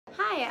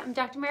Hi, I'm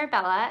Dr.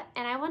 Marabella,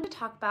 and I want to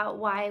talk about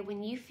why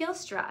when you feel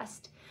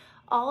stressed,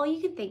 all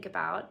you can think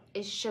about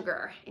is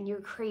sugar and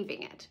you're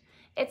craving it.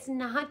 It's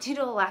not due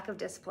to a lack of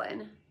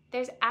discipline.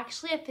 There's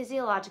actually a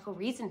physiological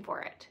reason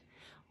for it.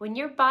 When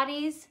your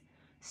body's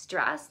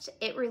stressed,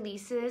 it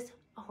releases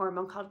a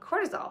hormone called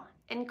cortisol.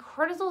 And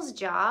cortisol's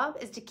job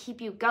is to keep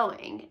you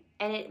going,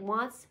 and it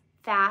wants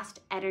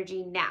fast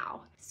energy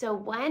now. So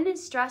when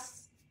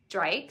stress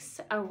strikes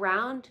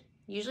around,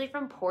 usually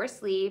from poor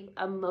sleep,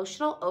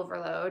 emotional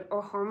overload,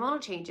 or hormonal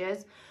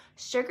changes,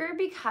 sugar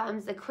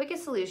becomes the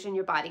quickest solution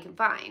your body can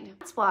find.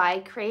 That's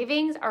why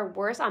cravings are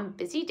worse on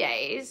busy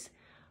days,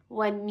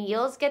 when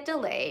meals get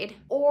delayed,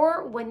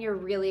 or when you're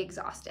really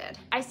exhausted.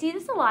 I see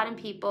this a lot in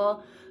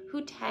people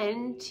who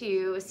tend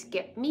to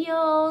skip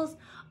meals,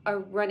 are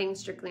running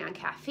strictly on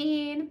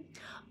caffeine,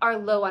 are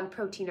low on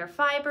protein or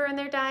fiber in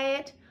their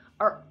diet,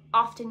 are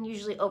often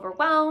usually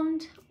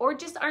overwhelmed, or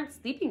just aren't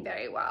sleeping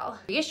very well.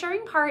 The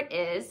reassuring part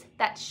is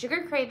that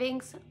sugar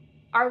cravings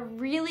are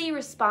really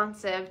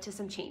responsive to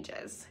some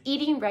changes.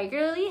 Eating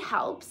regularly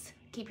helps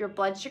keep your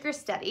blood sugar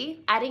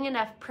steady. Adding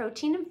enough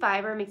protein and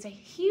fiber makes a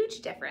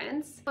huge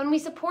difference. When we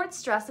support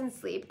stress and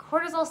sleep,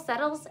 cortisol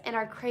settles and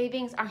our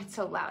cravings aren't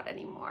so loud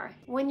anymore.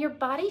 When your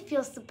body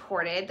feels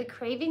supported, the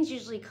cravings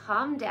usually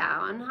calm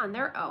down on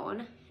their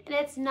own, and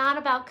it's not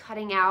about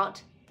cutting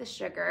out the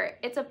sugar.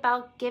 It's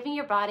about giving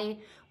your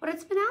body what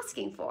it's been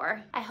asking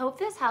for. I hope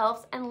this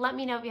helps, and let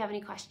me know if you have any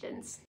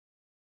questions.